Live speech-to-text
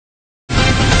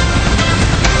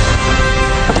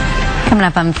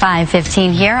Coming up on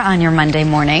 5:15 here on your Monday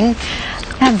morning.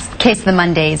 That's case of the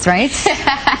Mondays, right?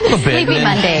 A little bit. Sleepy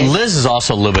Mondays. Liz is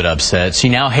also a little bit upset. She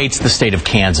now hates the state of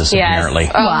Kansas, apparently.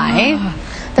 Why?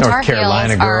 The North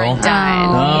Carolina girl.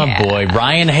 Oh, yeah. boy.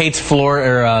 Ryan hates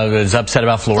Florida, is upset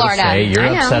about Florida State. You're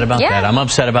upset about that. I'm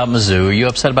upset about Mizzou. Are you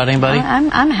upset about anybody?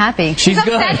 I'm happy. She's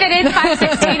good. upset that it's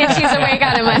 5:16 and she's awake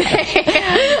on a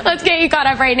Monday. Let's get you caught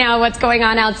up right now what's going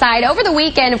on outside. Over the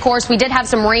weekend, of course, we did have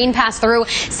some rain pass through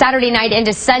Saturday night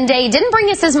into Sunday. Didn't bring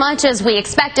us as much as we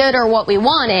expected or what we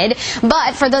wanted,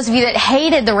 but for those of you that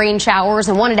hated the rain showers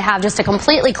and wanted to have just a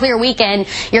completely clear weekend,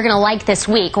 you're going to like this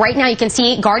week. Right now you can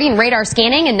see Guardian radar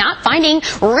scanning and not finding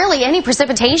really any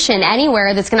precipitation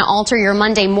anywhere that's going to alter your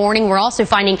Monday morning. We're also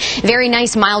finding very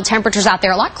nice mild temperatures out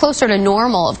there, a lot closer to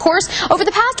normal. Of course, over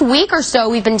the past week or so,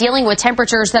 we've been dealing with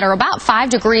temperatures that are about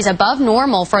 5 degrees above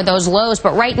normal for those lows,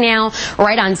 but right now,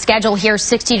 right on schedule here,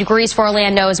 60 degrees for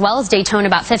Orlando as well as Daytona,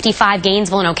 about 55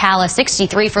 Gainesville and Ocala,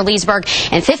 63 for Leesburg,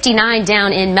 and 59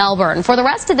 down in Melbourne. For the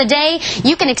rest of the day,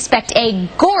 you can expect a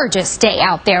gorgeous day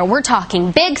out there. We're talking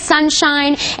big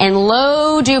sunshine and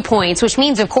low dew points, which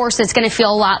means, of course, it's going to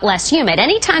feel a lot less humid.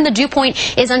 Anytime the dew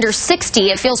point is under 60,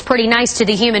 it feels pretty nice to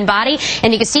the human body.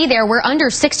 And you can see there, we're under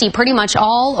 60 pretty much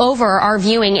all over our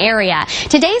viewing area.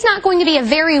 Today's not going to be a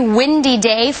very windy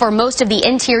day for most of the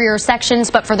interior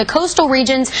sections, but for the coastal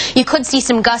regions, you could see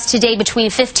some gusts today between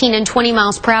 15 and 20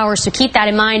 miles per hour, so keep that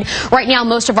in mind. Right now,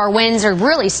 most of our winds are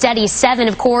really steady. 7,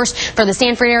 of course, for the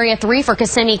Sanford area, 3 for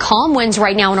Kissimmee. Calm winds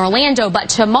right now in Orlando, but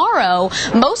tomorrow,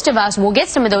 most of us will get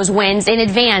some of those winds in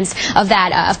advance of that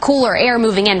cooler air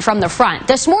moving in from the front.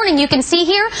 This morning, you can see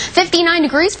here, 59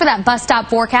 degrees for that bus stop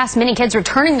forecast. Many kids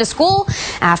returning to school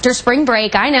after spring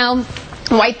break. I know.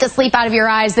 Wipe the sleep out of your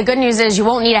eyes. The good news is you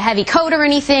won't need a heavy coat or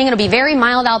anything. It'll be very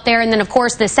mild out there. And then, of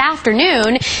course, this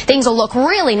afternoon, things will look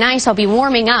really nice. I'll be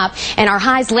warming up. And our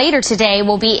highs later today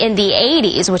will be in the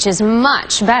 80s, which is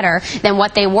much better than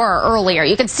what they were earlier.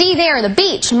 You can see there the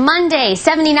beach, Monday,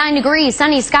 79 degrees,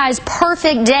 sunny skies,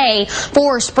 perfect day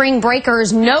for spring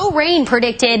breakers. No rain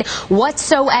predicted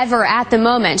whatsoever at the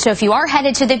moment. So if you are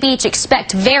headed to the beach,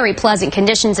 expect very pleasant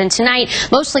conditions. And tonight,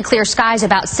 mostly clear skies,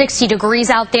 about 60 degrees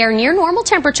out there, near normal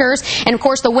temperatures, and of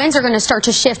course the winds are going to start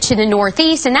to shift to the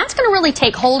northeast, and that's going to really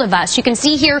take hold of us. You can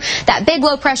see here that big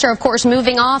low pressure, of course,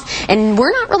 moving off, and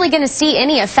we're not really going to see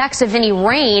any effects of any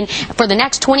rain for the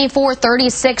next 24,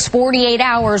 36, 48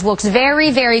 hours. Looks very,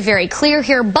 very, very clear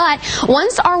here, but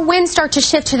once our winds start to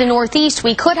shift to the northeast,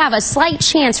 we could have a slight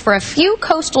chance for a few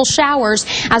coastal showers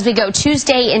as we go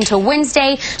Tuesday into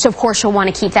Wednesday, so of course you'll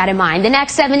want to keep that in mind. The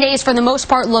next 7 days, for the most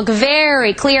part, look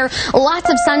very clear. Lots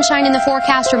of sunshine in the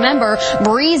forecast. Remember,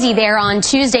 breezy there on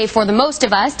Tuesday for the most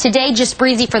of us. Today, just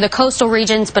breezy for the coastal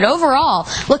regions, but overall,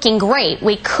 looking great.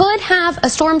 We could have a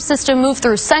storm system move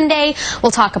through Sunday.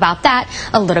 We'll talk about that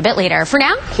a little bit later. For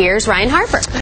now, here's Ryan Harper.